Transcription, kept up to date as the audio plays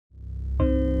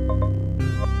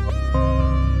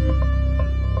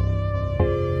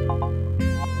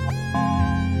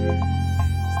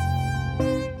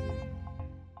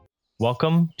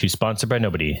Welcome to Sponsored by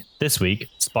Nobody. This week,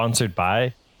 sponsored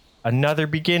by Another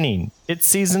Beginning. It's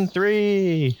season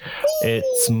 3.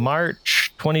 It's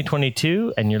March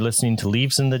 2022, and you're listening to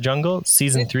Leaves in the Jungle,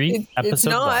 season 3, episode it's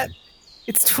not. 1.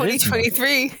 It's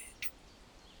 2023.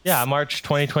 Yeah, March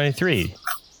 2023.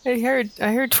 I heard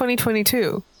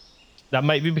 2022. That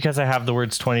might be because I have the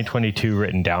words 2022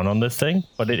 written down on this thing,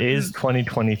 but it is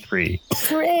 2023.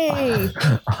 Hooray!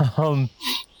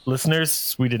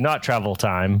 Listeners, we did not travel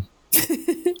time.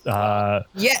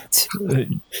 Yet.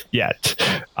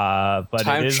 But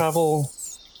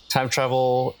time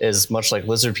travel is much like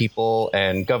lizard people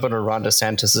and Governor Ron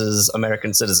DeSantis's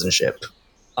American citizenship.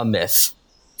 A myth.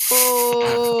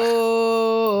 Oh.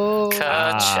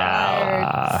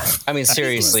 Ka-chow. I mean,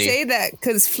 seriously. Say that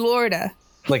because Florida.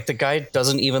 Like, the guy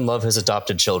doesn't even love his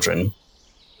adopted children.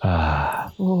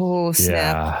 Oh,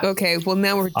 snap. Yeah. Okay, well,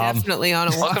 now we're definitely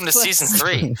on a welcome to season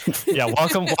 3. Yeah,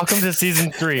 welcome to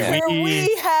season 3. Where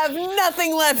we have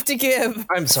nothing left to give.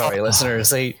 I'm sorry,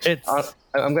 listeners. I'm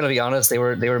going to be honest. They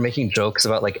were making jokes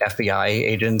about like FBI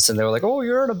agents, and they were like, "Oh,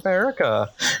 you're in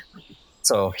America."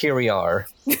 So here we are.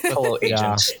 Hello,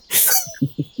 agent.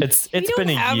 It's been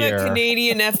a year. We don't have a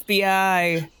Canadian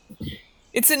FBI.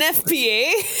 It's an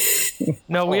FBA.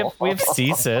 No, we have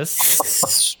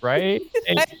CSIS, right?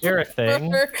 You're a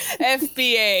thing.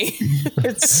 FBA.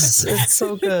 It's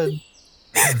so good.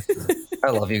 I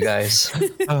love you guys.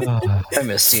 I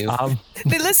missed you.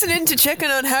 They listen in to checking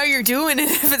on how you're doing,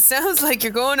 and if it sounds like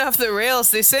you're going off the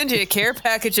rails, they send you a care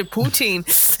package of poutine.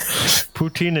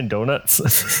 Poutine and donuts.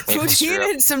 Poutine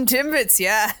and some Timbits,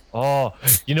 yeah. Oh,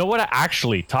 you know what?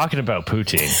 Talking about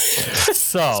poutine.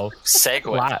 So,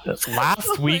 segue.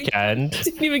 Last weekend.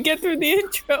 Didn't even get through the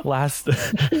intro.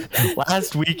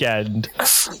 Last weekend,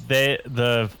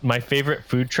 my favorite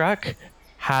food truck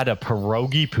had a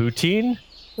pierogi poutine.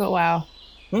 Oh, wow.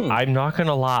 I'm not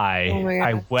gonna lie. Oh my God.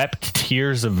 I wept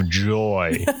tears of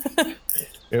joy.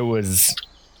 It was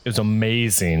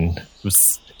amazing. It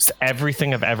was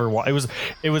everything I've ever wanted.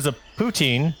 It was a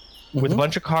poutine with a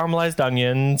bunch of caramelized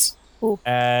onions. Ooh.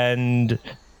 and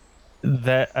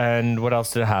what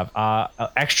else did it have?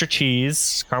 Extra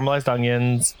cheese, caramelized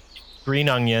onions, green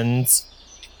onions,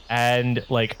 and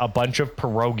like a bunch of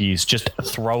pierogies just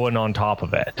thrown on top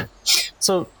of it.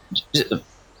 So,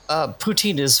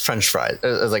 poutine is French fries,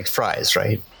 like fries,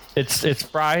 right? It's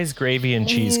fries, gravy, and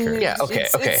cheese curds. Yeah. Okay.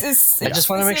 It's I just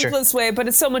want to make sure. the simplest way, but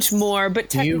it's so much more. But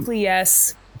technically,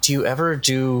 yes. Do you ever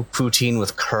do poutine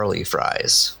with curly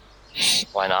fries?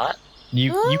 Why not?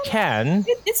 You can.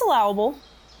 It's allowable.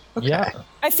 Okay. Yeah.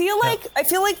 I feel like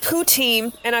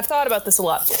poutine, and I've thought about this a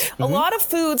lot. A lot of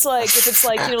foods, like if it's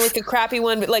like, you know, like a crappy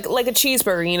one, but like a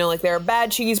cheeseburger, you know, like there are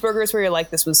bad cheeseburgers where you're like,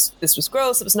 this was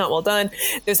gross, it was not well done.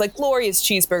 There's like glorious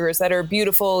cheeseburgers that are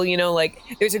beautiful, you know, like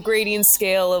there's a gradient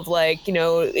scale of like, you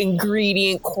know,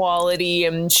 ingredient quality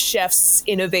and chef's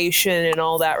innovation and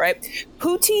all that, right?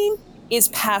 Poutine is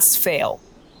pass fail,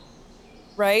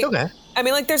 right? Okay. I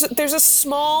mean, like, there's a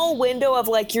small window of,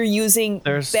 like, you're using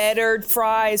better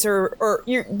fries or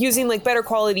you're using, like, better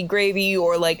quality gravy,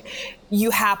 or, like, you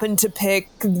happen to pick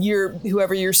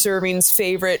whoever you're serving's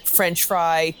favorite French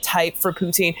fry type for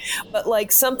poutine. But,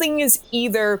 like, something is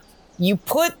either you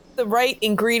put the right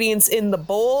ingredients in the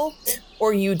bowl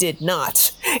or you did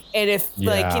not. And if,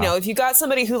 like, you know, if you got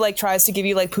somebody who, like, tries to give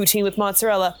you, like, poutine with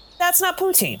mozzarella, that's not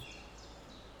poutine.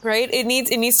 Right? It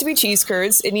needs to be cheese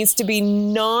curds. It needs to be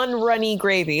non-runny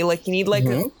gravy. Like, you need like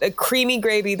a creamy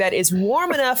gravy that is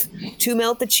warm enough to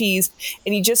melt the cheese,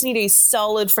 and you just need a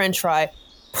solid French fry.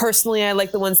 Personally, I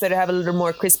like the ones that have a little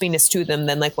more crispiness to them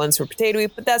than like ones for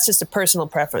potatoey, but that's just a personal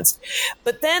preference.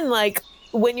 But then, like,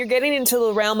 when you're getting into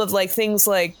the realm of like things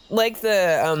like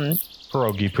the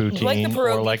pierogi poutine, like the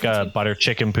pierogi or like poutine. a butter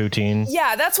chicken poutine.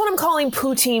 Yeah, that's what I'm calling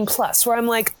poutine plus, where I'm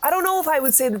like, I don't know if I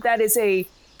would say that is a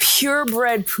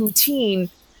purebred poutine,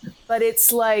 but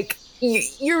it's like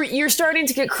you're starting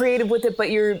to get creative with it, but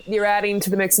you're adding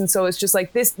to the mix, and so it's just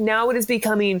like this. Now it is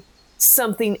becoming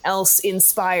something else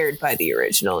inspired by the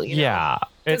original. You know? Yeah,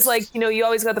 it's like, you know, you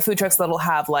always got the food trucks that'll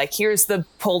have like, here's the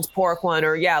pulled pork one,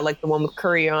 or like the one with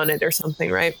curry on it or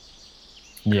something, right?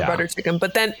 Yeah, or butter chicken.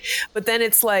 But then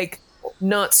it's like,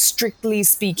 not strictly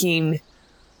speaking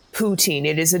poutine.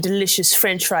 It is a delicious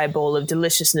French fry bowl of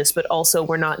deliciousness, but also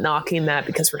we're not knocking that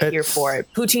because we're here for it.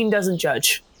 Poutine doesn't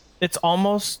judge. It's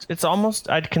almost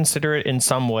I'd consider it in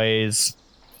some ways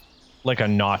like a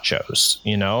nachos,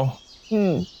 you know?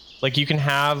 Like you can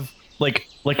have like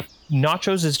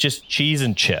nachos is just cheese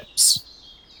and chips.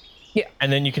 Yeah.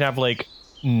 And then you can have like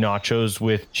nachos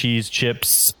with cheese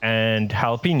chips and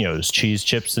jalapenos, cheese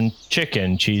chips and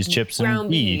chicken, cheese chips and Ground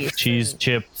beef, cheese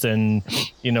chips and,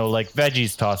 like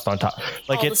veggies tossed on top.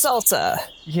 Like all it's the salsa.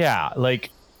 Yeah,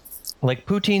 like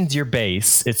poutine's your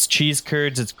base. It's cheese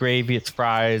curds, it's gravy, it's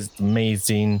fries, it's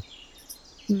amazing.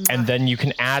 And then you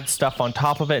can add stuff on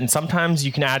top of it, and sometimes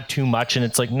you can add too much, and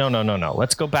it's like, no.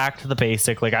 Let's go back to the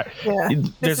basic. Like,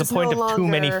 there's a point of too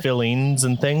many fillings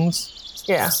and things.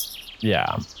 Yeah.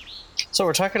 So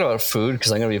we're talking about food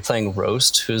because I'm going to be playing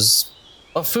Roast, who's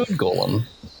a food golem.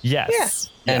 Yes.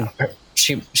 And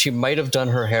she might have done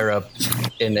her hair up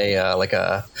in a like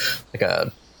a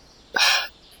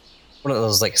one of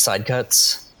those like side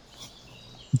cuts,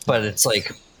 but it's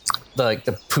like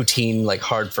the poutine like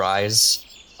hard fries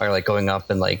are like going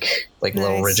up in like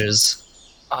little ridges.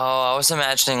 Oh, I was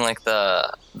imagining like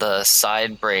the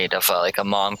side braid of like a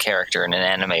mom character in an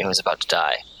anime who's about to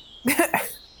die.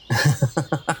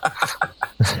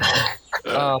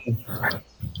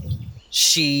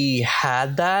 She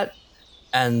had that,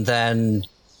 and then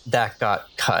that got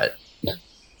cut,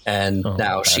 and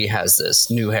now she has this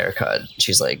new haircut.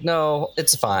 She's like, no,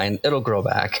 it's fine, it'll grow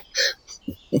back.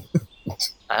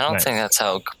 I don't think that's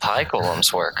how pie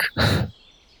golems work. I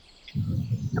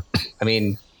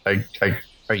mean, are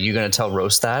you going to tell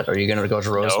Roast that? Are you going to go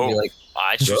to Roast and be like,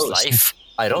 I choose life?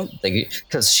 I don't think,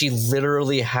 because she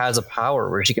literally has a power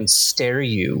where she can stare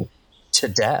you to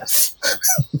death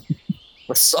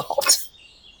with salt.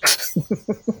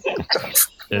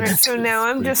 Right, so now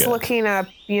I'm just looking up,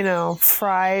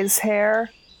 Fry's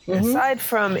hair. Mm-hmm. Aside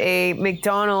from a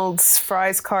McDonald's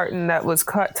fries carton that was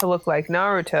cut to look like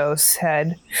Naruto's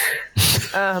head,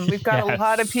 we've got a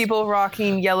lot of people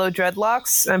rocking yellow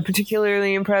dreadlocks. I'm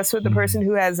particularly impressed with the person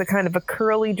who has a kind of a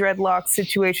curly dreadlock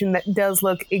situation that does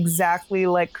look exactly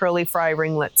like curly fry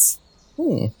ringlets.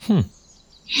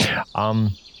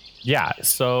 Yeah,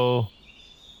 so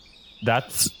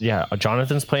that's,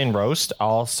 Jonathan's playing Roast.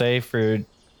 I'll say for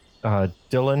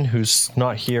Dylan, who's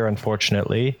not here,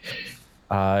 unfortunately,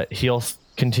 he'll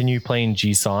continue playing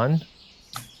Jisan.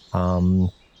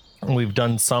 We've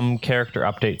done some character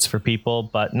updates for people,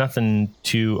 but nothing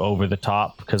too over the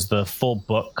top because the full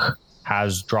book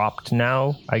has dropped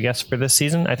now, I guess, for this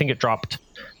season. I think it dropped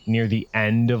near the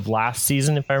end of last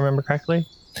season, if I remember correctly.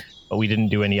 But we didn't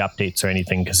do any updates or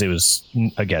anything because it was,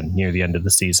 again, near the end of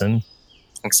the season.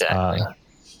 Exactly.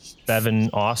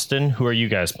 Bevan, Austin, who are you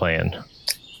guys playing?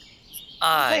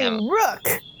 I am Rook.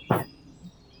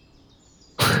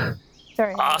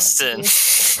 Sorry, Austin.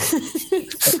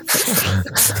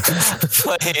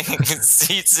 Playing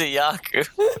Zitsuyaku.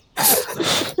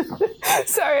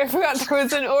 Sorry, I forgot there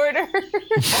was an order.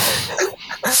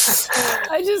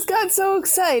 I just got so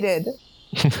excited.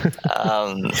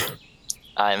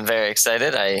 I'm very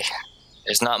excited.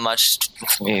 There's not much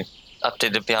to be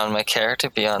updated beyond my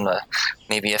character, beyond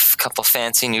maybe a couple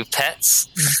fancy new pets.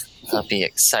 That'll be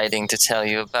exciting to tell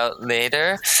you about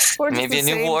later. Or maybe a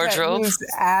new wardrobe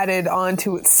added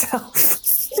onto itself.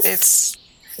 It's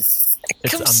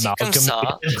amalgamated.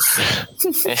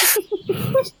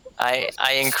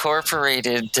 I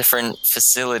incorporated different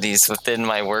facilities within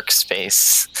my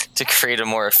workspace to create a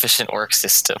more efficient work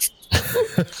system.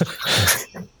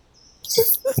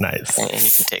 Nice. And you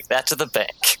can take that to the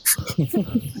bank.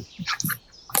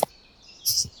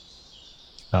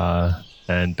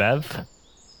 And Bev?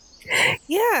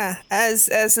 Yeah,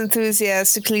 as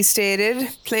enthusiastically stated,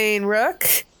 playing Rook.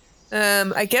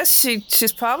 I guess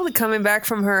she's probably coming back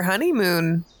from her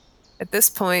honeymoon at this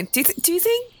point. Do you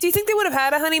think they would have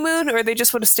had a honeymoon, or they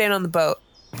just would have stayed on the boat?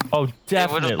 Oh,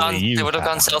 definitely. They would have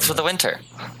gone south for the winter.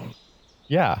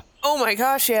 Yeah. Oh my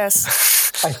gosh, yes.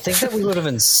 I think that we would have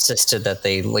insisted that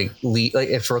they leave. Like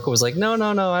if Rook was like, no,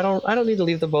 I don't need to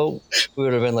leave the boat. We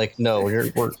would have been like, no,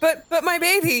 we're. But my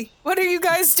baby, what are you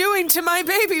guys doing to my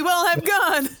baby while I'm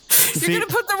gone? You're gonna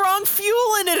put the wrong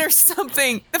fuel in it or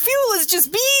something. The fuel is just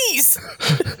bees.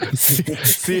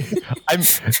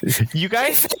 You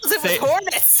guys say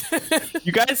hornets.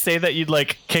 You guys say that you'd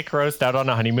like kick Roast out on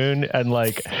a honeymoon, and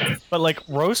but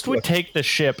Roast would take the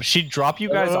ship. She'd drop you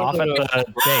guys off at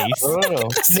the base.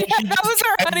 That was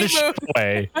our honeymoon.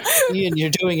 Ian, you're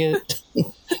doing it.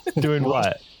 Doing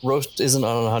what? Roast isn't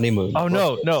on a honeymoon. Oh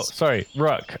no, sorry,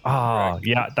 Rook. Oh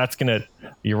yeah, that's gonna.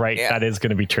 You're right. Yeah. That is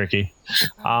gonna be tricky.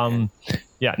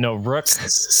 Yeah, no, Rook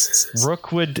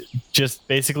would just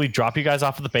basically drop you guys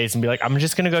off at the base and be like, I'm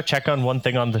just gonna go check on one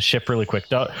thing on the ship really quick.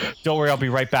 Don't worry, I'll be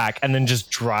right back, and then just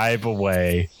drive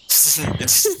away.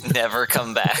 Just never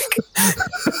come back.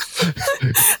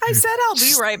 I said I'll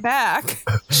be right back.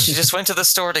 She just went to the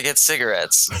store to get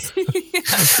cigarettes.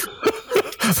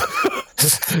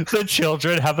 The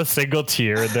children have a single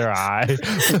tear in their eye.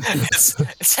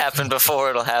 It's happened before.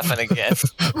 It'll happen again.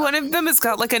 One of them has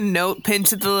got like a note pinned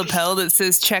to the lapel that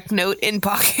says "check note in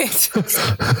pocket."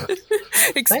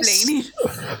 Explaining.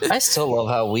 I still love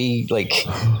how we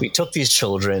took these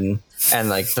children and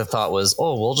like the thought was,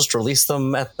 oh, we'll just release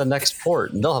them at the next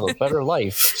port and they'll have a better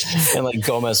life. And like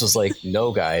Gomez was like,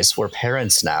 no, guys, we're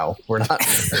parents now. We're not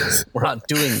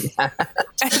doing that.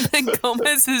 And then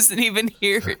Gomez isn't even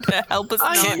here to help us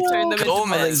not turn them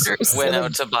Gomez into monsters. went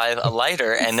out to buy a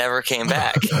lighter and never came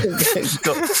back.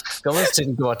 Gomez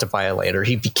didn't go out to buy a lighter.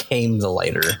 He became the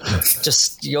lighter.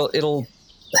 Just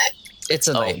it's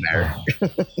a nightmare.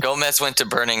 Gomez went to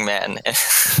Burning Man.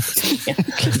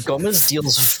 Gomez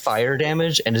deals fire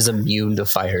damage and is immune to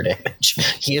fire damage.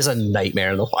 He is a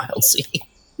nightmare in the Wildsea.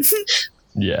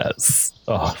 Yes.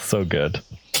 Oh, so good.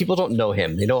 People don't know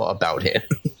him. They know about him.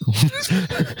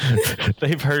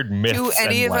 They've heard myths. Do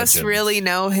any of us really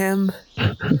know him?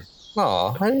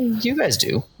 Aw, you guys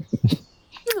do.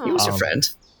 He was your friend.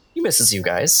 He misses you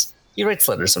guys. He writes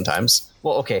letters sometimes.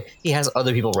 Well, okay, he has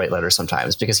other people write letters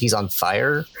sometimes because he's on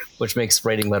fire, which makes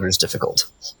writing letters difficult.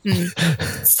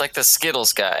 It's like the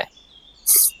Skittles guy.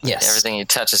 Yes. Everything he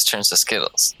touches turns to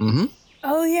Skittles. Mm-hmm.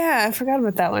 Oh yeah, I forgot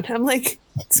about that one. I'm like,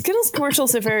 Skittles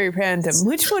commercials are very random.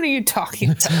 Which one are you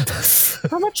talking about?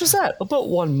 How much is that? About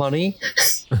one money.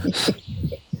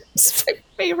 It's my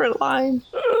favorite line.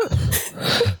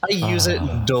 I use it,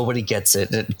 nobody gets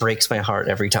it. It breaks my heart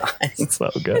every time.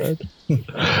 So good.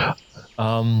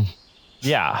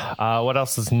 Yeah. What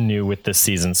else is new with this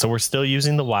season? So we're still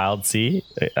using the Wildsea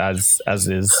as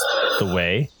is the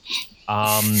way.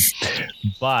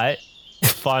 But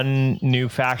fun new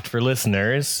fact for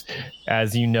listeners,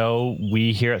 as you know,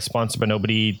 we here at Sponsored by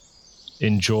Nobody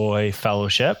enjoy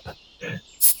Fellowship.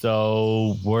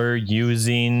 So we're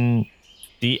using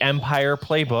the Empire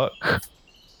playbook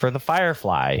for the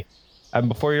Firefly. And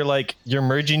before you're like, you're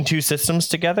merging two systems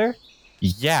together?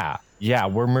 Yeah,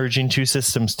 we're merging two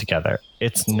systems together.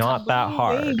 It's not that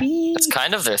hard. It's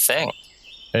kind of their thing.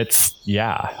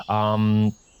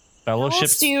 How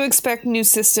else do you expect new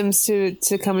systems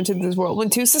to come into this world when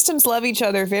two systems love each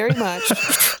other very much?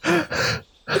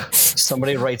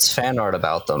 Somebody writes fan art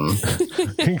about them.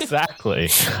 Exactly.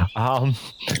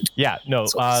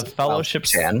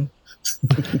 Fellowship's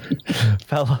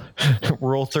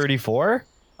Rule 34.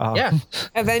 Yeah.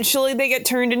 Eventually they get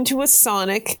turned into a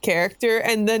Sonic character,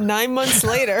 and then 9 months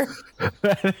later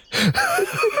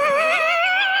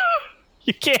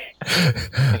you can't.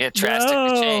 They get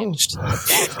drastically changed.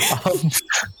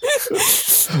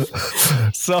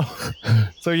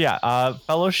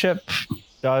 Fellowship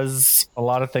does a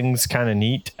lot of things kind of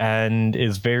neat and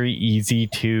is very easy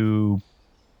to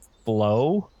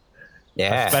flow.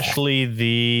 Yeah. Especially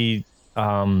the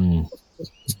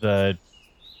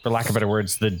for lack of better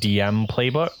words, the DM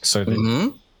playbooks or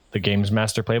the Games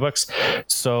Master playbooks.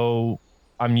 So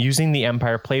I'm using the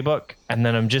Empire playbook and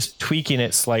then I'm just tweaking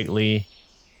it slightly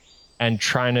and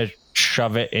trying to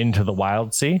shove it into the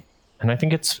Wildsea. And I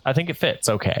think it fits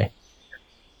okay.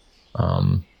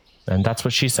 And that's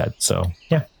what she said. So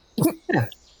yeah.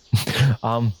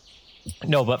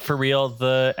 No, but for real,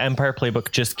 the Empire playbook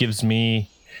just gives me,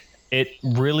 it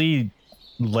really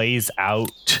lays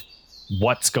out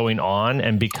what's going on.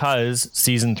 And because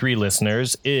season 3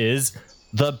 listeners is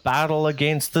the battle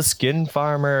against the skin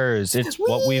farmers, it's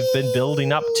what we've been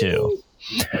building up to.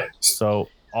 So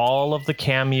all of the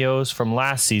cameos from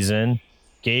last season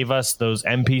gave us those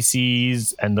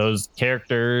NPCs and those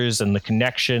characters and the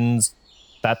connections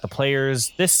that the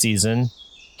players this season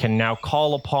can now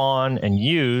call upon and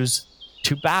use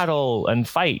to battle and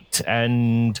fight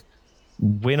and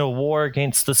win a war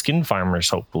against the skin farmers,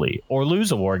 hopefully, or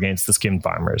lose a war against the skin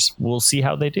farmers. We'll see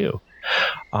how they do.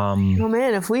 Oh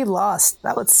man, if we lost,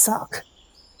 that would suck.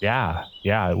 Yeah,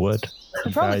 it would.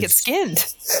 I'd probably get skinned.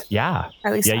 Yeah.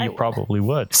 At least you probably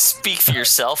would. Speak for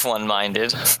yourself,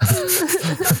 one-minded.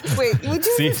 Wait, would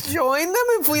you just join them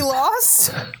if we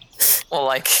lost? Well,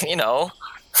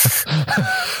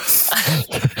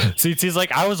 He's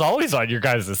like, I was always on your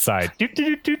guys' side. His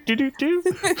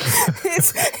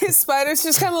spiders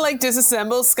just kind of like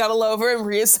disassemble, scuttle over, and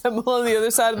reassemble on the other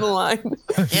side of the line.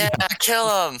 Yeah, kill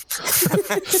them.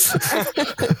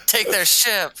 Take their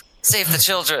ship. Save the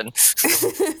children.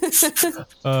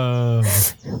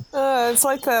 It's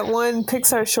like that one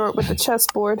Pixar short with the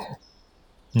chessboard.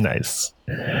 Nice.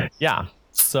 Yeah.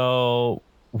 So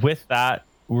with that,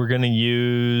 we're going to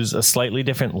use a slightly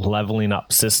different leveling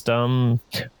up system.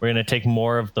 We're going to take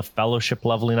more of the Fellowship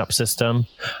leveling up system.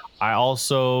 I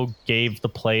also gave the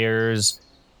players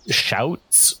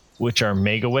shouts, which are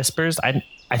mega whispers. I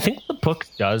think the book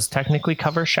does technically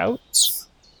cover shouts.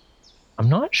 I'm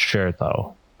not sure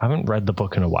though. I haven't read the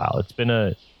book in a while. It's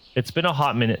been a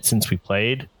hot minute since we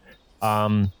played.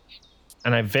 And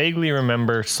I vaguely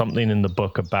remember something in the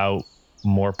book about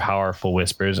more powerful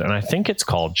whispers, and I think it's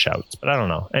called shouts, but I don't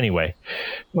know. Anyway.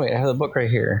 Wait, I have the book right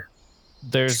here.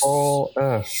 There's Control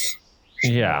F.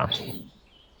 Yeah.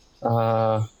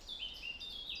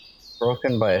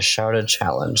 Broken by a shouted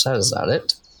challenge. That is not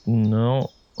it.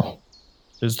 No.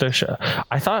 Is there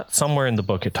I thought somewhere in the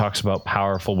book it talks about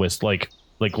powerful like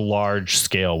large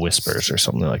scale whispers or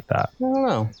something like that. I don't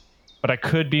know. But I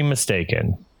could be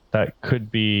mistaken. That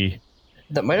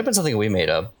might have been something we made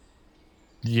up.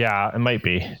 Yeah, it might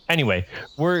be. Anyway,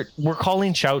 we're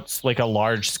calling shouts like a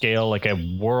large scale, like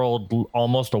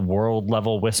almost a world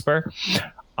level whisper.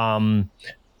 And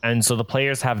so the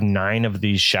players have 9 of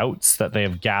these shouts that they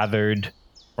have gathered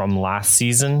from last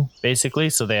season, basically.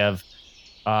 So they have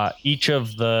each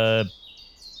of the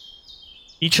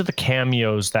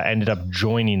cameos that ended up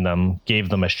joining them gave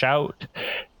them a shout,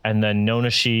 and then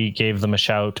Nonashi gave them a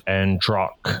shout, and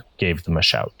Drock gave them a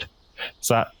shout.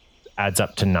 So that adds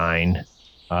up to 9.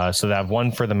 So they have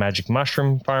 1 for the magic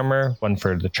mushroom farmer, 1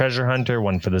 for the treasure hunter,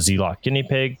 1 for the Zealot guinea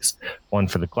pigs, 1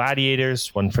 for the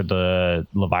gladiators, 1 for the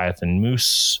Leviathan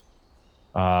moose,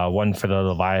 1 for the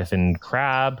Leviathan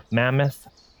crab mammoth,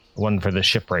 1 for the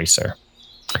ship racer,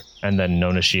 and then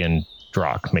Nonashi and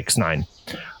Drock makes 9.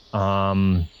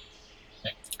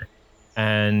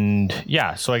 And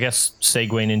yeah, so I guess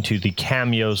segueing into the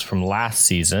cameos from last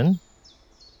season.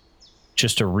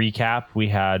 Just to recap, we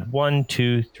had 1,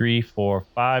 2, 3, 4,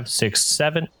 5, 6,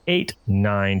 7, 8,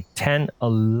 9, 10,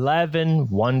 11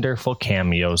 wonderful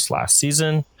cameos last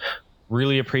season.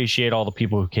 Really appreciate all the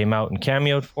people who came out and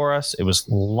cameoed for us. It was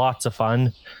lots of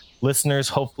fun. Listeners,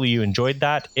 hopefully you enjoyed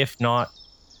that. If not,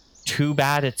 too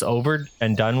bad, it's over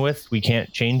and done with. We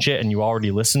can't change it, and you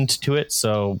already listened to it,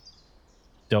 so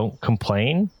don't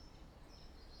complain.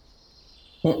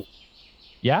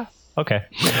 Yeah? Okay.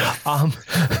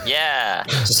 Yeah,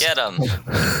 get them.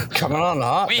 Coming on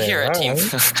hot. We here at Team.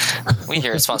 We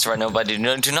here at Sponsored by Nobody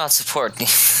do not support me.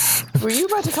 Were you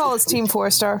about to call us Team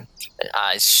 4-Star?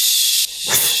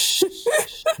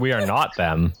 We are not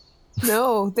them.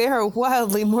 No, they are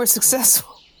wildly more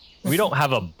successful. We don't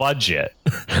have a budget.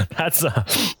 That's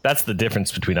the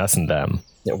difference between us and them.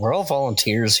 Yeah, we're all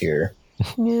volunteers here.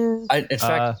 Yeah. In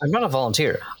fact, I'm not a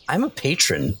volunteer. I'm a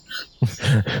patron.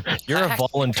 You're a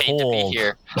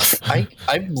volunteer.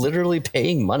 I'm literally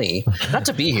paying money not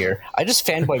to be here. I just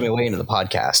fanboyed my way into the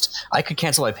podcast. I could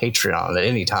cancel my Patreon at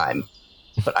any time,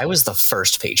 but I was the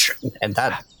first patron, and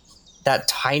that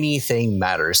tiny thing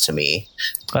matters to me.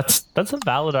 That's a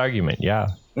valid argument. Yeah,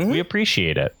 we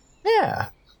appreciate it. Yeah.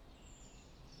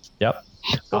 Yep.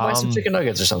 Go buy some chicken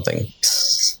nuggets or something.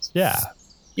 Yeah.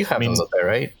 You have those up there,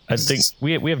 right? I think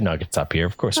we have nuggets up here.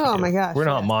 Of course we do. Oh my gosh. We're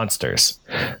not monsters.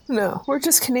 No, we're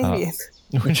just Canadian.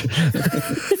 Take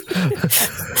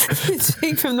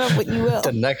from them what you will.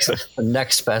 The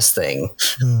next best thing.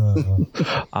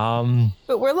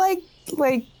 But we're like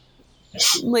the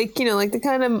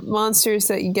kind of monsters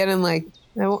that you get in I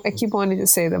keep wanting to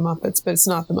say the Muppets, but it's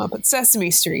not the Muppets.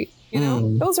 Sesame Street.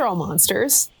 Those are all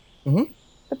monsters. Mm-hmm.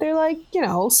 But they're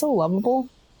so lovable.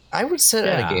 I would sit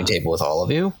at a game table with all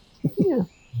of you.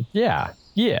 Yeah.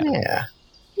 Get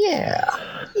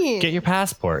your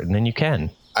passport, and then you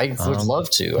can. I would love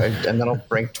to. And then I'll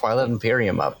bring Twilight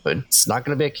Imperium up, but it's not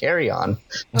going to be a carry-on.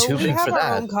 Too big for that. We have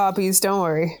our own copies, don't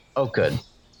worry. Oh, good.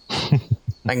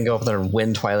 I can go up there and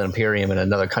win Twilight Imperium in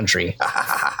another country.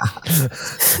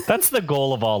 That's the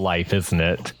goal of all life, isn't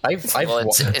it? It's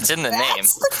in the name.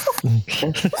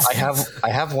 I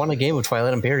have won a game of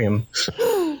Twilight Imperium.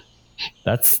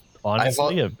 That's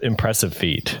honestly an impressive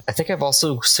feat. I think I've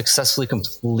also successfully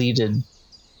completed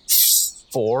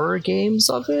 4 games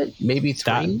of it, maybe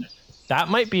 3. That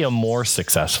might be a more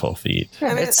successful feat.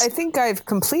 Yeah, I think I've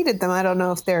completed them. I don't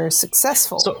know if they're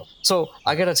successful. So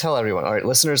I got to tell everyone, all right,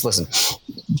 listeners, listen.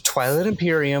 Twilight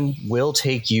Imperium will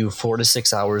take you 4 to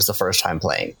 6 hours the first time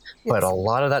playing. Yes. But a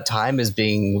lot of that time is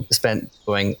being spent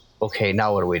going, okay,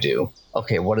 now what do we do?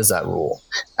 Okay, what is that rule?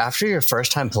 After your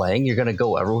first time playing, you're going to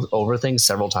go over things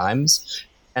several times.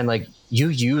 And you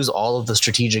use all of the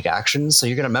strategic actions, so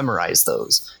you're going to memorize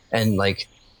those. And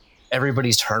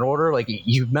everybody's turn order,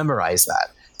 you memorize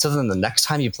that. So then the next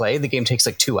time you play, the game takes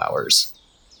 2 hours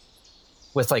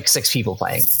with 6 people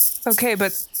playing. Okay,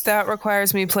 but that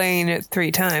requires me playing it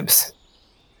 3 times.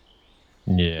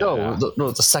 Yeah. No,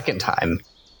 the second time.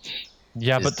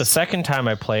 Yeah, but the second time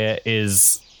I play it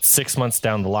is 6 months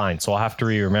down the line, so I'll have to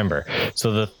remember.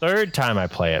 So the third time I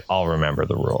play it, I'll remember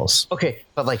the rules. Okay,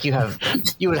 but like you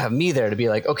would have me there to be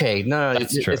like, okay, no,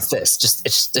 That's true. it's this,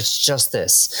 it's just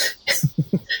this.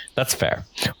 That's fair.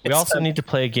 We also need to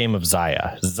play a game of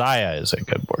Zaya. Zaya is a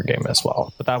good board game as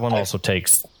well, but that one also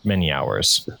takes many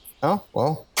hours. Oh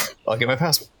well, I'll get my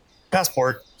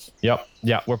passport. Yep.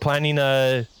 Yeah, we're planning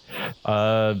a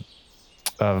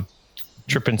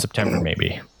trip in September.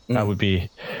 Maybe that would be.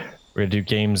 We're gonna do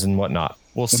games and whatnot.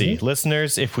 We'll see.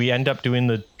 Listeners, if we end up doing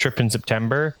the trip in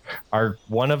September,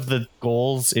 one of the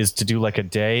goals is to do like a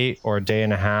day or a day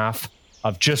and a half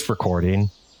of just recording.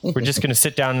 We're just gonna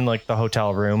sit down in like the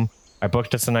hotel room. I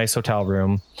booked us a nice hotel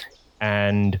room,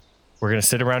 and we're gonna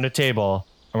sit around a table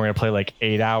and we're gonna play like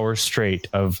 8 hours straight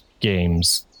of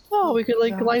games. Oh, we could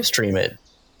like live stream it.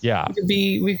 Yeah.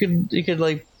 We could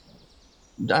like,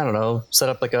 I don't know, set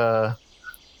up like I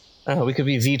don't know, we could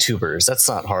be VTubers. That's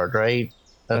not hard, right?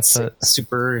 That's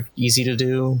super easy to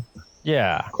do.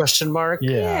 Yeah. Question mark?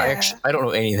 Yeah. I don't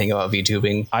know anything about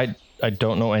VTubing. I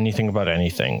don't know anything about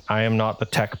anything. I am not the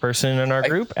tech person in our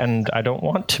group, and I don't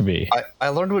want to be. I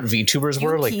learned what VTubers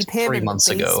were like 3 months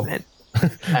ago.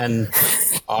 And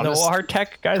honestly, no, our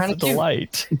tech guy's a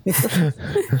delight.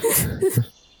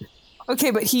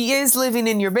 Okay, but he is living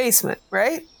in your basement,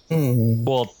 right?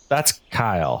 Well, that's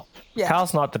Kyle. Yeah.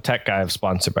 Kyle's not the tech guy of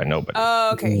Sponsored by Nobody.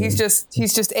 Oh, okay. He's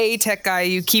just a tech guy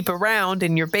you keep around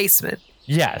in your basement.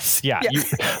 Yes, yeah.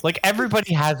 Like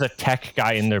everybody has a tech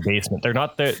guy in their basement. They're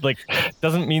not there. Like,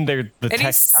 doesn't mean they're the Any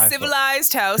tech guy.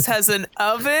 civilized house has an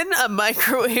oven, a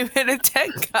microwave, and a tech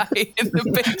guy in the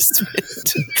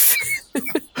basement.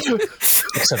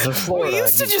 except in Florida. We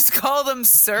used to just call them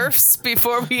serfs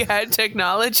before we had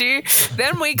technology.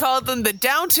 Then we called them the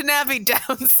Downton Abbey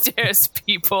downstairs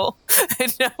people.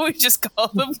 And now we just call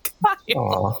them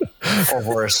Kyle. Or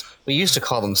worse, we used to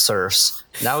call them serfs.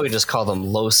 Now we just call them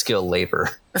low-skill labor.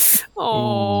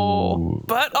 Ooh.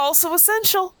 But also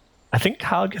essential. I think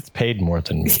Kyle gets paid more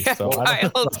than me. Yeah, so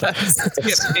Kyle does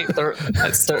get paid.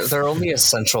 They're only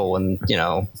essential when,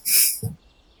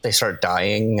 they start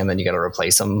dying and then you got to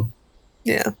replace them.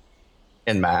 Yeah.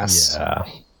 En masse.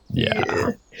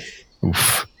 Yeah.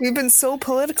 Oof. We've been so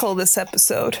political this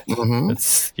episode. Mm-hmm.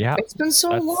 It's been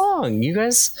so long. You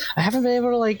guys, I haven't been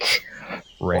able to like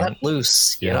let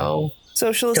loose, you know?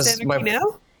 Socialist energy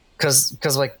now?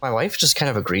 Because like my wife just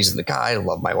kind of agrees with the guy. I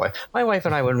love my wife. My wife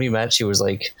and I, when we met, she was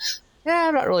like, yeah,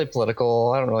 I'm not really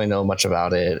political. I don't really know much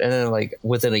about it. And then like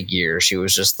within a year, she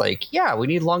was just like, yeah, we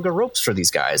need longer ropes for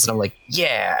these guys. And I'm like,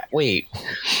 yeah, wait.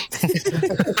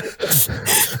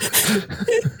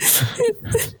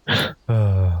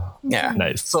 Yeah.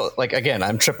 Nice. So like, again,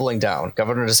 I'm tripling down.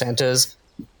 Governor DeSantis,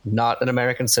 not an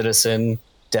American citizen,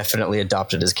 definitely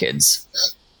adopted his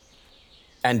kids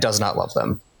and does not love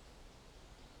them.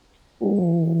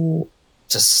 Ooh.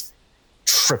 Just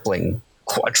quadrupling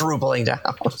down.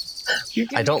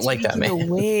 I don't like that, man.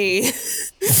 Way.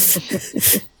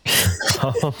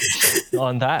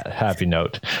 On that happy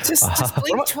note, just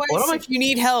blink twice if you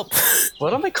need help.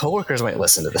 One of my coworkers might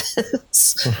listen to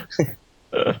this.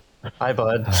 Hi,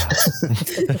 bud.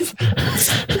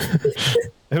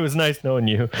 It was nice knowing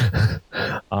you.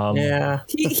 Yeah.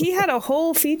 He had a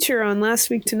whole feature on Last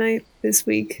Week Tonight this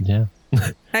week. Yeah.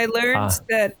 I learned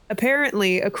that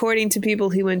apparently, according to people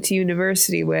he went to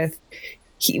university with,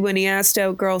 when he asked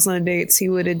out girls on dates, he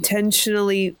would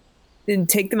intentionally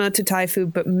take them out to Thai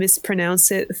food, but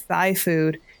mispronounce it Thai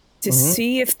food to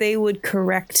see if they would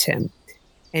correct him.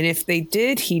 And if they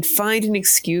did, he'd find an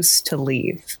excuse to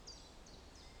leave.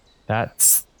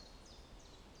 That's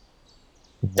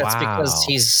because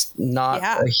he's not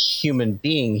a human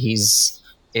being. He's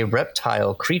a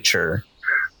reptile creature.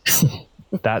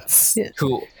 That's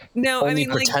who only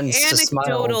pretends to smile.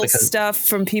 Anecdotal stuff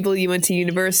from people you went to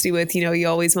university with, you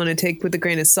always want to take with a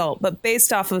grain of salt. But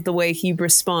based off of the way he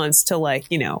responds to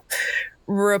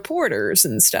reporters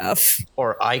and stuff.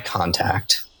 Or eye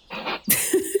contact.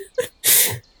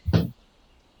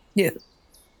 Yeah.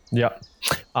 Yep.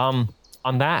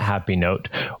 On that happy note,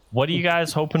 what are you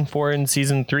guys hoping for in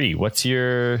season 3? What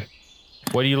are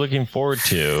you looking forward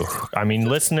to? I mean,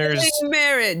 listeners,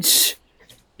 marriage.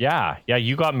 Yeah,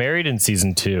 you got married in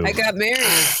season 2. I got married.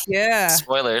 Yeah.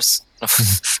 Spoilers.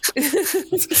 For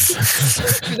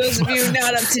those of you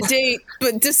not up to date,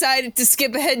 but decided to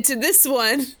skip ahead to this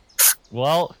one.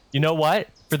 Well, you know what?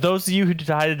 For those of you who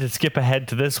decided to skip ahead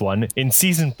to this one, in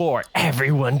season 4,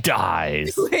 everyone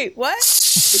dies. Wait, what?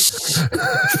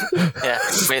 Yeah,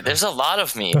 wait, there's a lot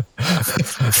of me.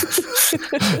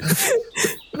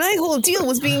 My whole deal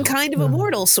was being kind of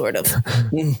immortal, sort of.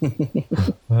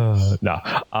 No.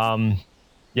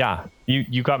 Yeah,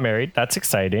 you got married. That's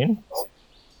exciting.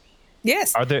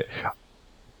 Yes. Are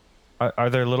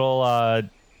there little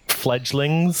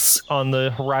fledglings on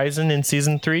the horizon in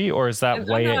season 3, or is that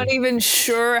I'm not even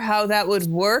sure how that would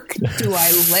work. Do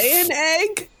I lay an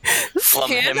egg?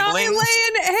 Can I lay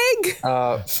an egg?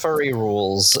 Furry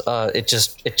rules. It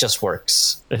just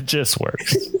works. It just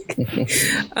works.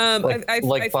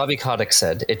 Like Bobby Kotick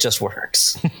said, it just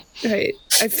works. Right.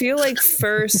 I feel like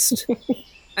first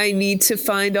I need to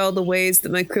find all the ways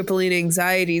that my crippling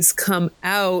anxieties come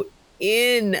out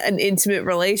in an intimate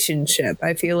relationship.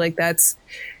 I feel like that's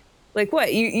like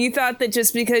what? You thought that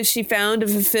just because she found a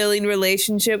fulfilling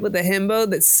relationship with a himbo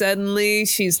that suddenly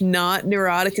she's not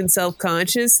neurotic and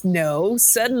self-conscious? No,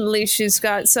 suddenly she's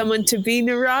got someone to be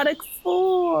neurotic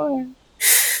for.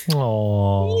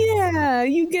 Aww. Yeah,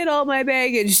 you get all my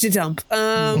baggage to dump.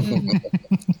 Children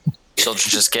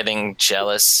just getting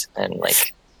jealous and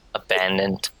like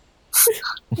abandoned.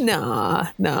 Nah.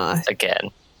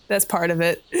 Again. That's part of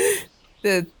it.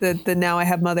 The now I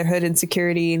have motherhood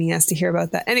insecurity, and he has to hear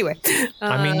about that. Anyway,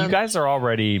 I mean, you guys are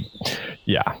already,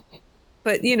 yeah.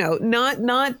 But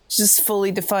not just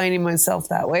fully defining myself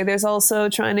that way. There's also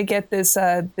trying to get this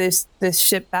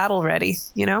ship battle ready.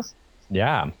 Yeah.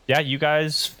 You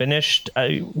guys finished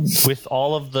with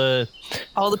all the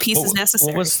pieces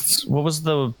necessary. What was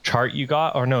the chart you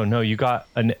got? Or no, you got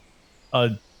an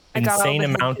insane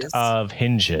amount of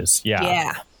hinges. Yeah.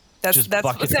 Yeah.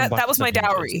 That was my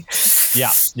dowry.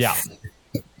 Yeah.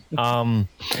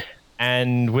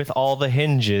 And with all the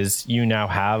hinges, you now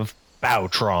have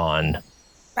Bowtron.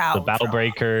 The Battle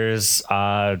Breakers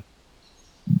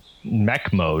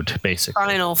mech mode, basically.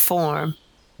 Final form.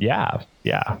 Yeah.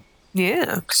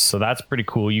 So that's pretty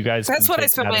cool. You guys. That's what I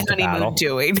spent my honeymoon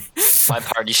doing. My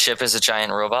party ship is a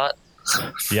giant robot.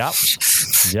 Yep.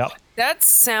 That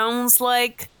sounds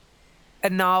like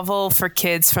a novel for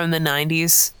kids from the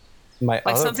 90s. Like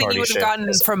something you would have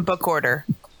gotten from book order.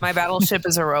 My battleship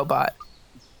is a robot.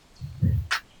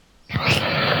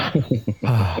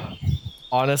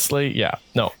 Honestly, yeah.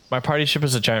 No, my party ship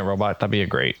is a giant robot. That'd be a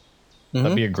great I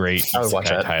would watch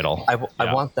that title.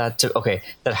 I want that to. Okay,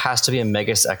 that has to be a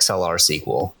Megas XLR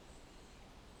sequel.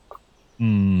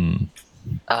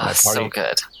 So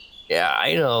good. Yeah,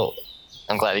 I know.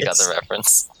 I'm glad you got the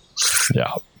reference.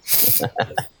 Yeah.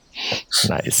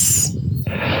 Nice.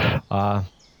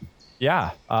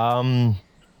 Yeah.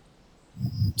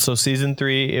 So season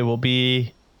 3, it will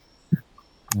be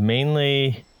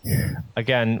mainly,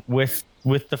 again, with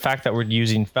the fact that we're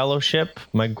using Fellowship.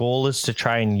 My goal is to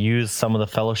try and use some of the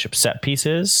Fellowship set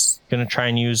pieces. Going to try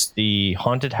and use the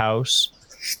Haunted House,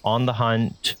 On the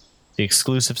Hunt, the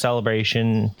Exclusive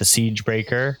Celebration, the Siege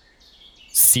Breaker.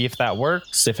 See if that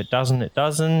works. If it doesn't, it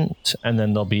doesn't. And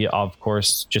then there'll be, of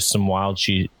course, just some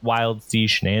Wildsea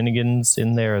shenanigans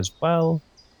in there as well.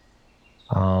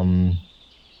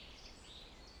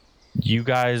 You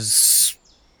guys,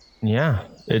 yeah,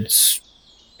 it's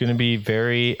going to be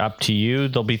very up to you.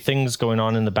 There'll be things going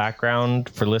on in the background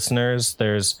for listeners.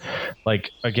 There's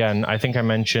again, I think I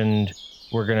mentioned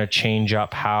we're going to change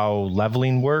up how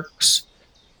leveling works.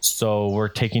 So we're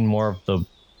taking more of the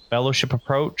Fellowship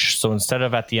approach. So instead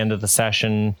of at the end of the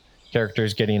session,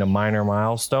 characters getting a minor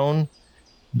milestone,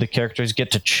 the characters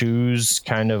get to choose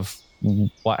kind of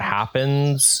what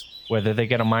happens, whether they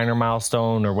get a minor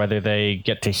milestone or whether they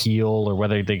get to heal or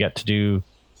whether they get to do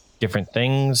different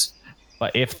things.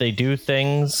 But if they do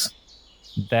things,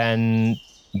 then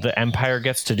the Empire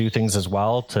gets to do things as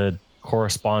well to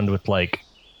correspond with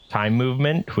time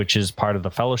movement, which is part of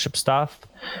the Fellowship stuff.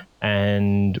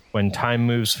 And when time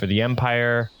moves for the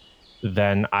Empire,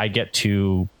 then I get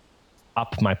to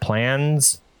up my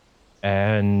plans.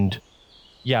 And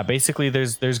yeah, basically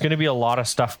there's going to be a lot of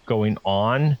stuff going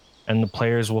on, and the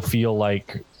players will feel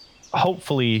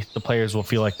hopefully the players will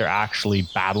feel like they're actually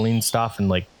battling stuff,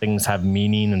 and things have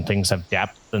meaning and things have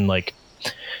depth. And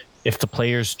if the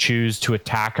players choose to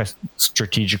attack a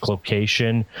strategic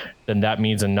location, then that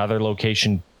means another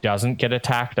location doesn't get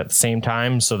attacked at the same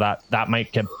time. So that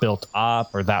might get built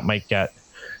up, or that might get,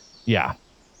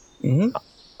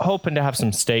 hoping to have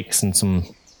some stakes and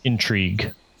some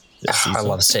intrigue this season. I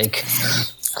love steak.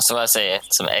 So I say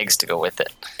some eggs to go with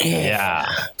it. Yeah.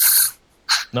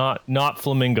 Not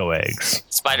flamingo eggs.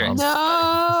 Spider eggs.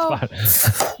 No.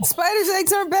 Spider's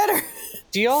eggs are better.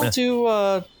 Do y'all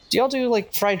do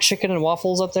fried chicken and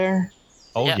waffles up there?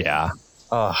 Oh yeah.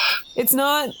 It's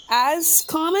not as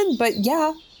common, but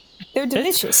yeah, they're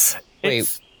delicious.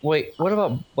 Wait. What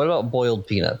about boiled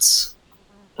peanuts?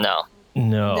 No.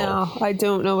 No, I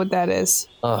don't know what that is.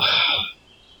 The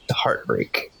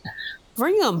heartbreak.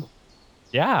 Bring them.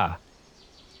 Yeah.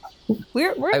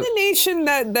 We're the nation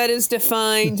that is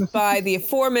defined by the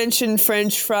aforementioned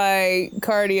French fry,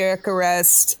 cardiac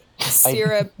arrest,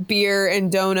 syrup, beer,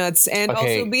 and donuts, and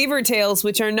also beaver tails,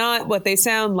 which are not what they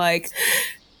sound like.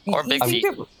 Or big feet.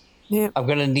 I'm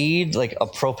gonna need like a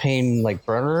propane like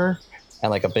burner and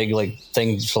like a big like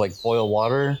thing to like boil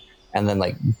water, and then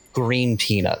like green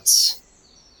peanuts,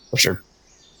 which are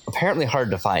apparently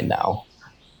hard to find now.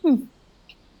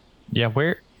 Yeah,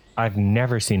 I've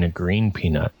never seen a green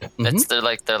peanut. They're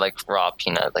like raw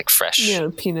peanut, like fresh. Yeah,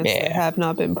 peanuts that have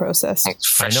not been processed. Like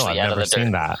I know, I've never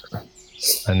seen that.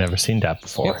 I've never seen that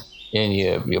before. Yep. And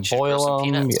you boil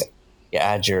them. You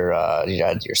add your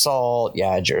salt. You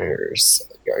add your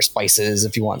spices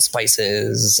if you want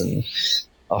spices, and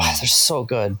they're so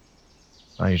good.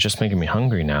 Oh, you're just making me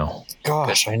hungry now.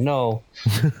 Gosh, I know.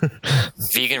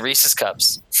 Vegan Reese's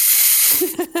Cups.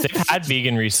 They've had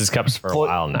vegan Reese's Cups for a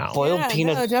while now. Boiled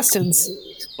peanuts. No, Justin's.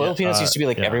 Boiled peanuts used to be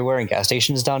like everywhere in gas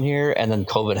stations down here, and then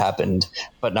COVID happened.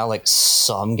 But now like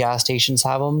some gas stations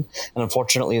have them, and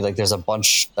unfortunately, like there's a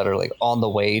bunch that are like on the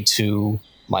way to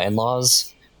my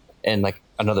in-laws in like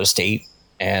another state,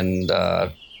 and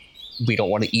we don't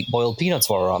want to eat boiled peanuts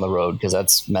while we're on the road because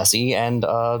that's messy and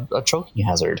a choking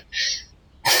hazard.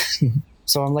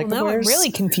 So I'm like, now I'm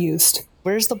really confused.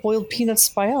 Where's the boiled peanuts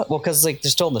by us? Well, because like they're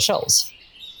still in the shells.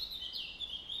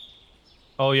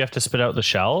 Oh, you have to spit out the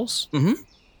shells? Mm-hmm.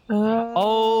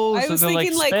 I was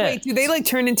thinking, like, wait, do they like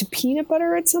turn into peanut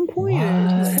butter at some point?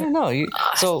 I don't know.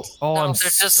 I'm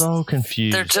so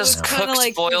confused. They're just cooked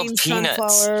like boiled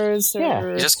peanuts.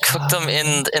 You just cook them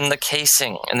in the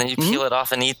casing, and then you peel it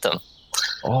off and eat them.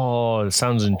 Oh, it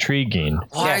sounds intriguing.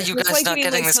 Why are you guys not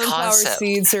getting this concept?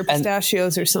 Seeds or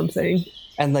pistachios or something.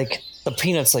 And like the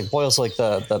peanuts like boils like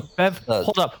the Bev,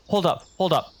 hold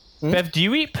up. Bev, do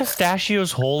you eat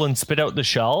pistachios whole and spit out the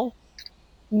shell?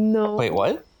 No. Wait,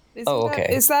 what? Okay.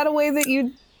 Is that a way that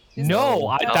you?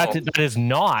 No, that is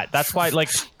not. That's why, like,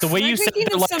 the way you said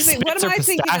they're like spits or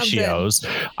pistachios,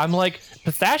 I'm like,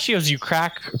 pistachios you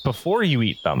crack before you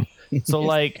eat them. So,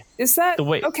 like, is that the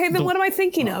way? Okay, then what am I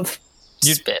thinking of?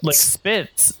 You, like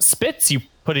spits you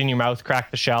put in your mouth,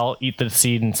 crack the shell, eat the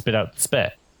seed, and spit out the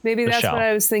spit. Maybe that's what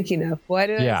I was thinking of. Why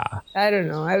did I don't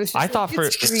know. I thought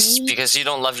because you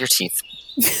don't love your teeth.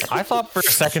 I thought for a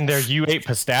second there you ate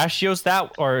pistachios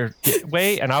that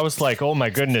way, and I was like, oh my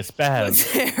goodness, Bev.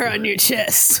 What's hair on your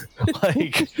chest?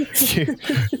 Like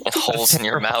holes in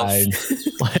your mouth.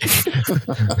 Like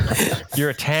you're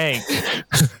a tank.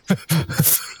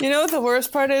 You know what the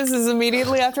worst part is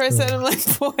immediately after I said, I'm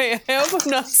like, boy, I hope I'm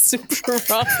not super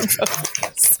wrong about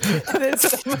this. And then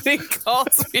somebody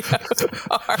calls me out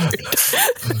hard.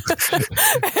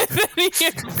 And then he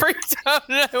get freaked out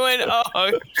and I went,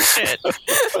 oh shit.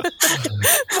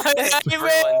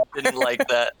 Everyone didn't like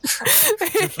that.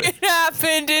 It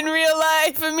happened in real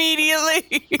life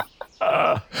immediately.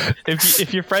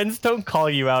 If your friends don't call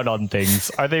you out on things,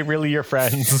 are they really your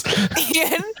friends?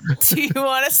 Ian, do you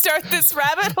want to start this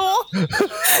rabbit hole?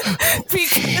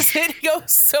 Because it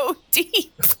goes so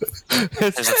deep.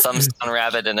 There's a thumbstone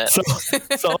rabbit in it.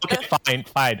 So okay,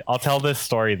 fine. I'll tell this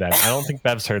story then. I don't think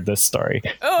Bev's heard this story.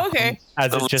 Oh, okay.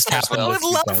 As it just happened. I would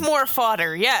love more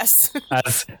fodder. Yes.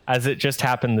 As it just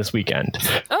happened this weekend.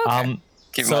 Okay.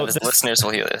 Keep in mind, the listeners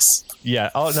will hear this. Yeah.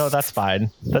 Oh no, that's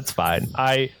fine. That's fine.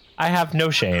 I have no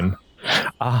shame.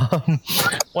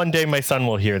 One day my son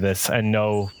will hear this and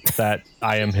know that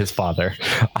I am his father.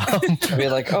 I'll be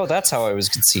like, oh, that's how I was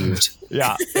conceived.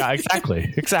 Yeah,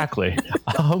 exactly.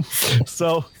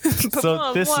 So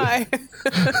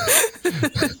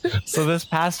this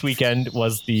past weekend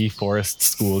was the Forest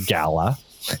School Gala,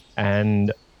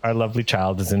 and our lovely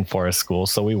child is in Forest School,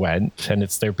 so we went, and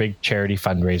it's their big charity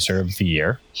fundraiser of the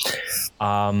year,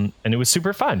 and it was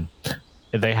super fun.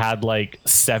 They had like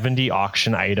 70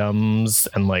 auction items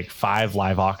and like 5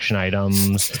 live auction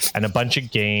items and a bunch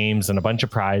of games and a bunch of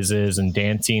prizes and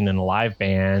dancing and a live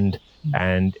band.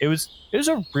 And it was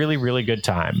a really, really good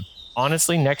time.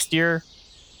 Honestly, next year,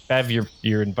 Bev,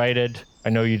 you're invited. I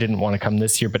know you didn't want to come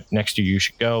this year, but next year you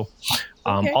should go.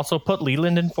 Okay. Also put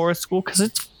Leland in Forest School because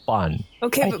it's fun.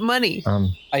 Okay, but money.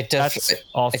 That's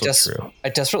also true. I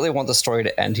desperately want the story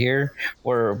to end here,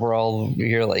 where we're all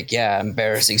here like, yeah,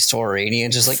 embarrassing story, and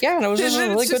Ian's just like, yeah, no, it was just a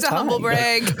really good time. Humble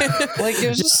brag. Like it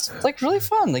was just like really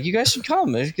fun. Like you guys should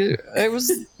come. It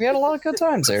was we had a lot of good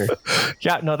times there.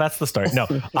 Yeah, no, that's the story. No,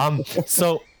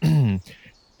 so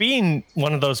being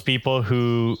one of those people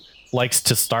who likes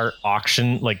to start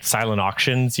silent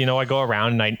auctions, I go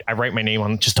around and I write my name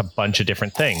on just a bunch of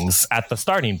different things at the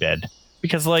starting bid.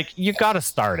 Because like you got to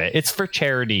start it. It's for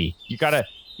charity. You gotta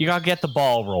get the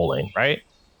ball rolling, right?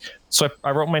 So I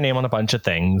wrote my name on a bunch of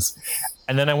things,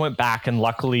 And then I went back, and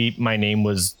luckily my name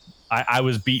was, I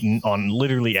was beaten on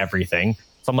literally everything.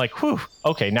 So I'm like, whew,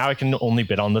 okay, now I can only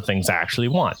bid on the things I actually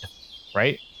want,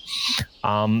 right?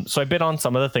 So I bid on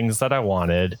some of the things that I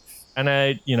wanted, and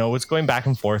I, was going back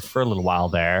and forth for a little while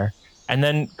there. And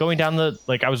then going down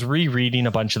I was rereading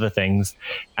a bunch of the things,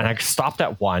 and I stopped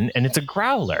at one, and it's a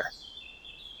growler.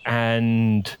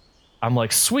 And I'm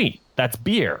like, sweet, that's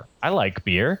beer. I like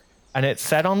beer. And it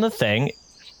said on the thing,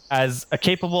 as a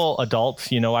capable adult,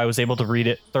 I was able to read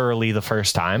it thoroughly the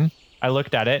first time. I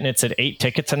looked at it, and it said 8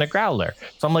 tickets and a growler.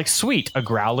 So I'm like, sweet, a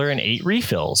growler and 8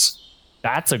 refills.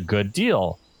 That's a good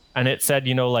deal. And it said,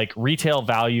 retail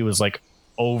value is like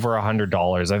over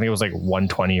 $100. I think it was like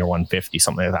 $120 or $150,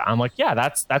 something like that. I'm like, yeah,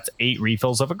 that's 8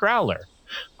 refills of a growler.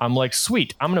 I'm like,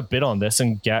 sweet, I'm going to bid on this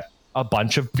and get a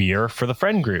bunch of beer for the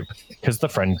friend group, because the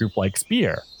friend group likes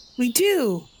beer. We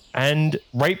do. And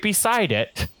right beside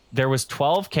it, there was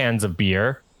 12 cans of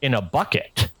beer in a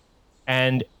bucket.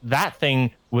 And that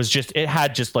thing was just, it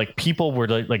had just like, people were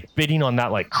like bidding on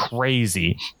that like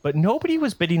crazy, but nobody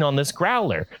was bidding on this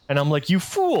growler. And I'm like, you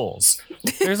fools,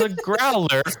 there's a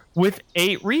growler with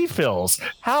 8 refills.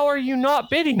 How are you not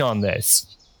bidding on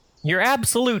this? You're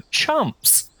absolute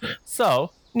chumps.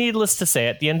 So needless to say,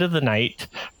 at the end of the night,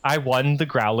 I won the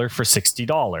growler for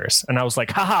 $60. And I was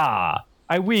like, haha,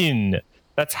 I win.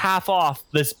 That's half off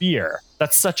this beer.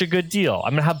 That's such a good deal.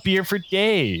 I'm going to have beer for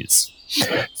days.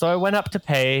 So I went up to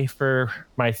pay for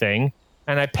my thing,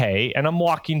 and I pay, and I'm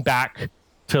walking back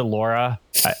to Laura,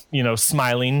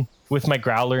 smiling with my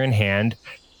growler in hand,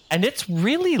 and it's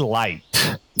really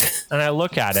light. And I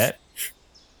look at it,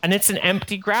 and it's an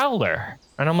empty growler.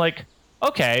 And I'm like,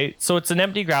 okay, so it's an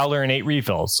empty growler and 8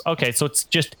 refills. Okay, so it's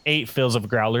just 8 fills of a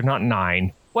growler, not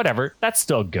 9. Whatever, that's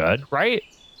still good, right?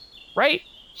 Right?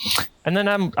 And then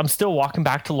I'm still walking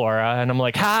back to Laura, and I'm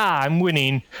like, I'm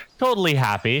winning, totally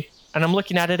happy. And I'm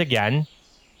looking at it again,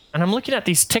 and I'm looking at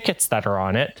these tickets that are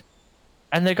on it,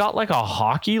 and they got like a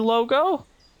hockey logo.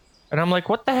 And I'm like,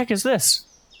 what the heck is this?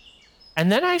 And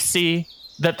then I see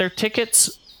that they're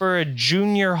tickets for a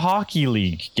junior hockey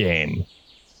league game.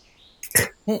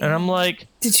 And I'm like,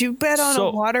 did you bet on a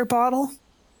water bottle?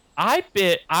 I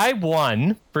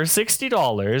won for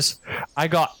 $60. I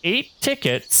got 8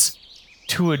 tickets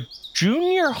to a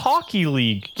junior hockey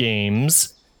league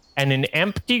games and an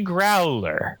empty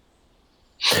growler.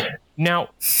 Now,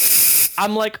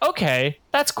 I'm like, okay,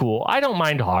 that's cool. I don't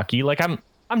mind hockey. Like, I'm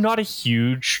not a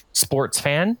huge sports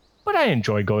fan, but I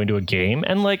enjoy going to a game,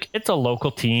 and like, it's a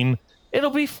local team. It'll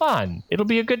be fun. It'll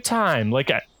be a good time.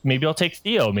 Like, maybe I'll take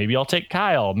Theo, maybe I'll take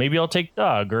Kyle, maybe I'll take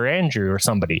Doug or Andrew or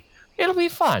somebody. It'll be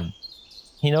fun.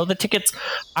 The tickets,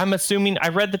 I'm assuming, I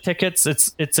read the tickets.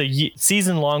 It's a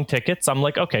season-long tickets. I'm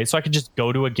like, okay, so I could just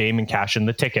go to a game and cash in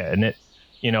the ticket, and it,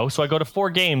 so I go to 4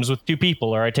 games with 2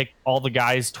 people, or I take all the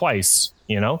guys twice,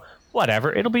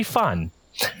 whatever. It'll be fun.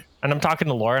 And I'm talking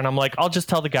to Laura, and I'm like, I'll just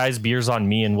tell the guys beer's on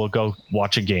me, and we'll go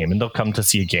watch a game, and they'll come to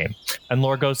see a game. And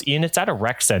Laura goes, Ian, it's at a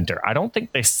rec center. I don't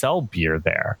think they sell beer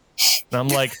there. And I'm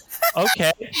like,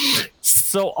 okay,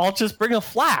 so I'll just bring a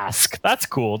flask. That's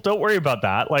cool. Don't worry about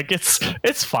that. Like, it's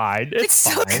fine. It's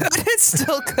still fine. good. It's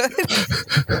still good.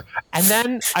 And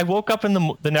then I woke up in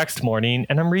the next morning,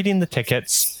 and I'm reading the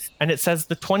tickets, and it says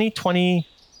the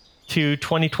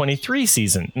 2022-2023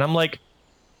 season. And I'm like,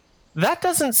 that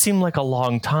doesn't seem like a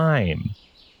long time,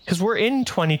 because we're in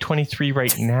 2023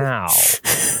 right now.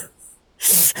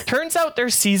 Turns out their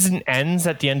season ends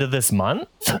at the end of this month,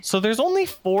 so there's only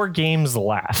 4 games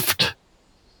left.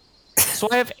 So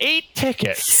I have 8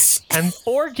 tickets and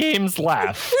 4 games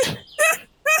left,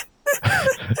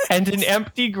 and an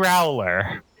empty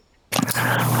growler.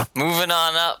 Moving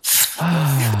on up.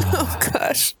 Oh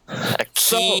gosh. A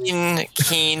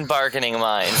keen bargaining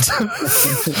mind.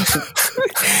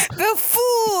 The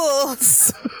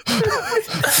fools.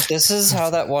 This is how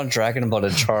that one Dragon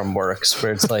Blooded charm works,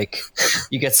 where it's like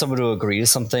you get someone to agree to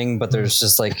something, but there's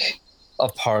just like a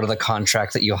part of the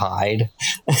contract that you hide.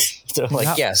 So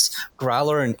like, yes,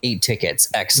 growler and 8 tickets,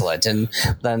 excellent, and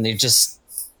then he just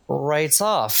writes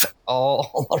off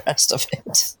all the rest of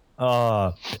it.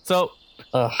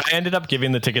 I ended up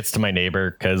giving the tickets to my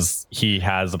neighbor because he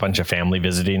has a bunch of family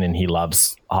visiting and he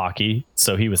loves hockey.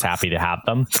 So he was happy to have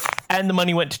them. And the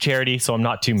money went to charity, so I'm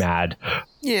not too mad.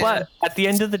 Yeah. But at the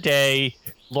end of the day,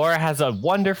 Laura has a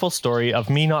wonderful story of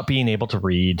me not being able to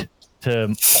read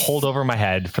to hold over my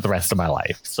head for the rest of my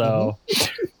life. So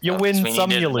you win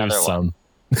some, you lose some.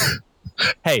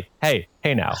 Hey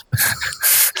now.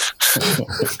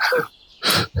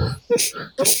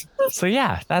 So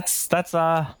yeah, that's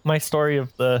my story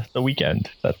of the weekend.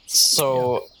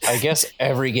 So I guess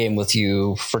every game with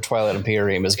you for Twilight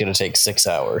Imperium is going to take 6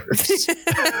 hours.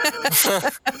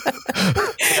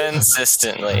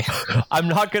 Consistently. I'm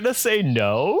not gonna say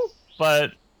no,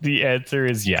 but the answer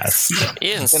is yes.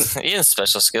 Ian's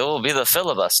special skill will be the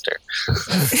filibuster.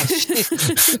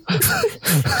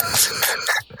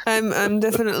 I'm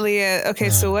definitely okay.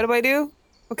 So what do I do?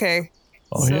 Okay.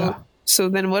 Oh yeah. So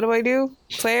then what do I do?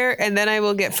 Player, and then I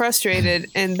will get frustrated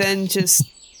and then just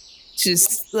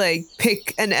like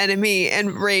pick an enemy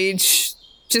and rage.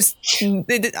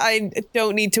 I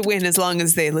don't need to win as long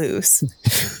as they lose.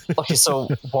 Okay, so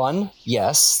 1,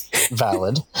 yes,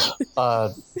 valid.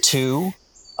 2,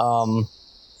 a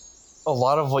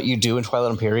lot of what you do in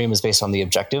Twilight Imperium is based on the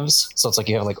objectives. So it's like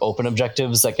you have like open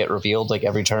objectives that get revealed like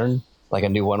every turn. Like a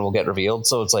new one will get revealed.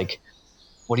 So it's like,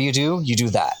 what do? You do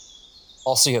that.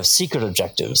 Also, you have secret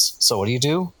objectives. So what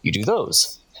do? You do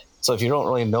those. So if you don't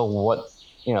really know what,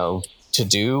 to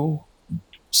do,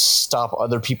 stop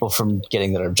other people from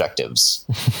getting their objectives.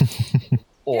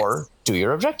 Or do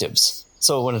your objectives.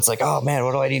 So when it's like, oh man,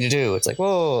 what do I need to do? It's like,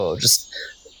 whoa, just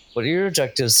what do your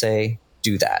objectives say?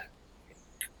 Do that.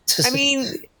 I mean,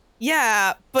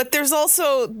 yeah, but there's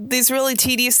also this really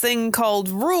tedious thing called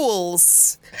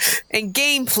rules and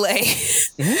gameplay.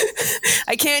 Mm-hmm.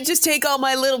 I can't just take all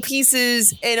my little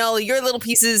pieces and all your little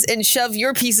pieces and shove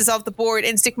your pieces off the board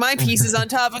and stick my pieces on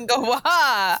top and go,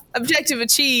 waha, objective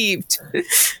achieved.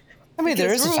 I mean,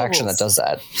 there is a faction that does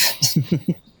that.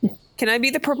 Can I be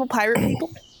the purple pirate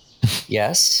people?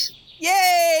 Yes.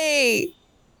 Yay!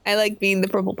 I like being the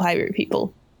purple pirate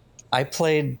people. I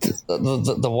played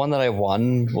the one that I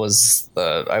won was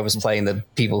I was playing the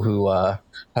people who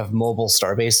have mobile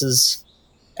star bases,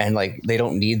 and like they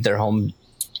don't need their home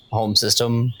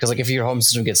system, because like if your home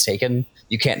system gets taken,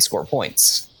 you can't score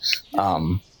points.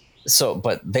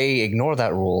 But they ignore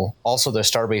that rule. Also, their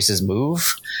star bases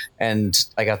move, and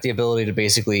I got the ability to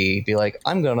basically be like,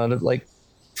 I'm gonna like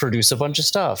produce a bunch of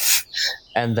stuff,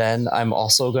 and then I'm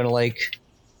also gonna like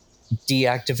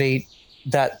deactivate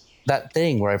that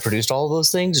thing where I produced all of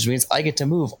those things, which means I get to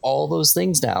move all those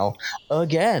things now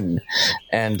again.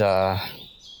 And that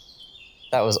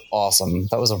was awesome.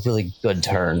 That was a really good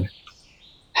turn.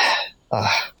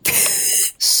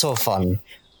 So fun.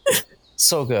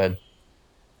 So good.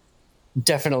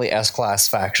 Definitely S-class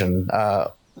faction.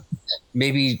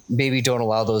 Maybe don't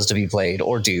allow those to be played,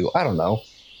 or do. I don't know.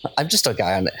 I'm just a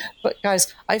guy on it. But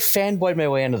guys, I fanboyed my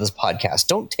way into this podcast.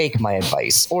 Don't take my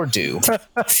advice, or do.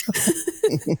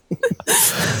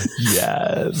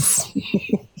 Yes.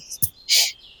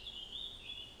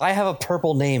 I have a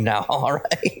purple name now, all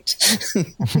right?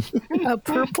 A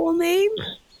purple name?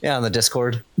 Yeah, on the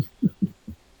Discord.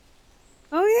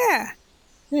 Oh, yeah.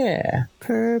 Yeah.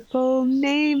 Purple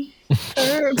name.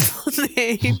 Purple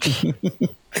name.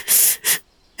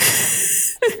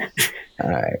 All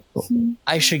right.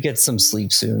 I should get some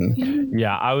sleep soon.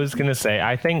 Yeah, I was gonna say.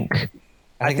 I think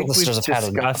we've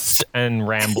discussed and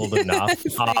rambled enough.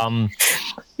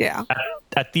 Yeah.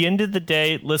 At the end of the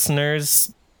day,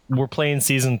 listeners, we're playing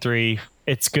season 3.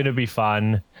 It's gonna be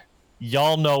fun.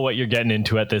 Y'all know what you're getting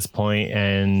into at this point,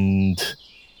 and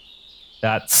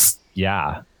that's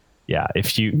yeah.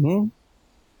 If you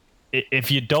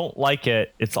don't like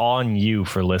it, it's on you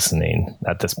for listening.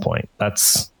 At this point,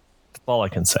 that's all I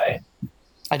can say.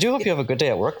 I do hope you have a good day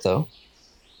at work, though.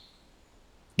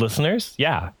 Listeners,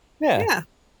 yeah. Yeah.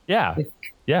 No,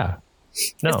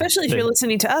 especially if you're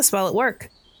listening to us while at work.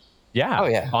 Yeah. Oh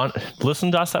yeah.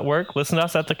 Listen to us at work. Listen to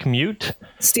us at the commute.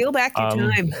 Steal back your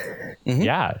time. Mm-hmm.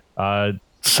 Yeah.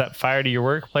 Set fire to your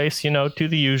workplace. Do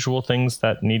the usual things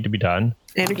that need to be done.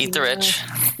 Eat the rich.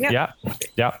 Yeah.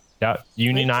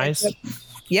 Unionize.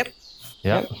 Yep.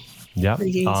 Get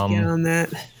on that.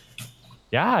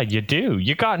 Yeah, you do.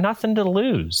 You got nothing to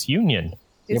lose. Union.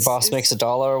 Your boss makes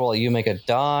 $1 while you make a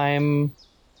dime.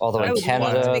 Although in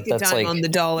Canada, that's like on the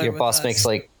dollar your boss makes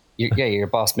like your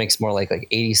boss makes more like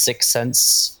 86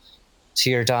 cents to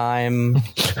your dime.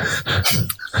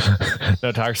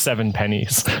 No, to our 7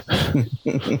 pennies.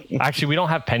 Actually, we don't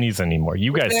have pennies anymore.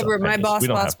 You guys. Whatever. My boss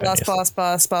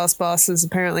is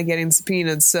apparently getting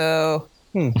subpoenaed. So.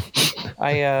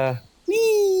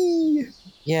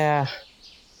 Yeah.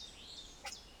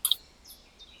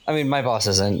 I mean, my boss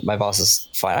isn't. My boss is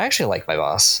fine. I actually like my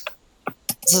boss.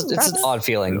 It's an odd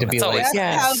feeling to be like,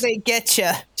 that's how they get you.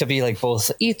 To be like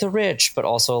both eat the rich, but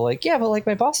also like, yeah, but like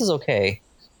my boss is okay.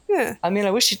 Yeah. I mean,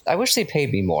 I wish they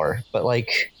paid me more, but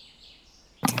like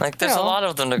there's a lot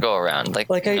of them to go around.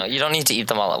 You don't need to eat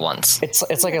them all at once.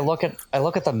 It's like I look at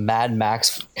the Mad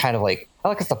Max kind of like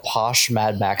it's the posh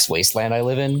Mad Max wasteland I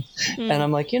live in, and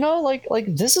I'm like,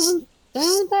 this isn't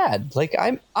bad. Like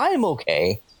I'm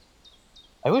okay.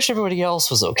 I wish everybody else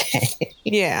was okay.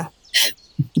 Yeah.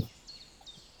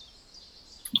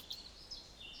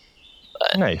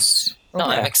 Nice. No,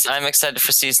 Okay. I'm excited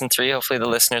for season 3. Hopefully the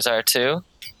listeners are too.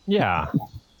 Yeah.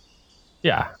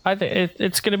 I think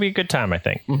it's gonna be a good time. I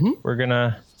think we're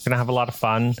gonna have a lot of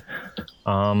fun.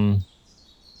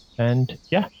 And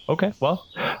yeah, okay. Well,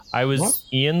 I was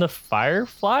Ian the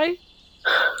Firefly.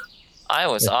 I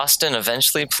was Austin,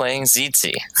 eventually playing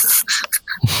Wildsea.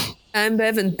 I'm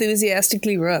Bev,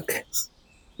 enthusiastically Rook.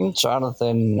 I'm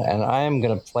Jonathan, and I am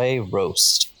gonna play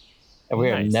Roast, and we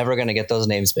are never gonna get those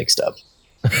names mixed up.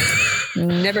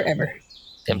 Never ever.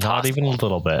 Impossible. Not even a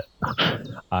little bit.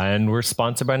 And we're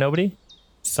sponsored by nobody.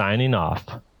 Signing off.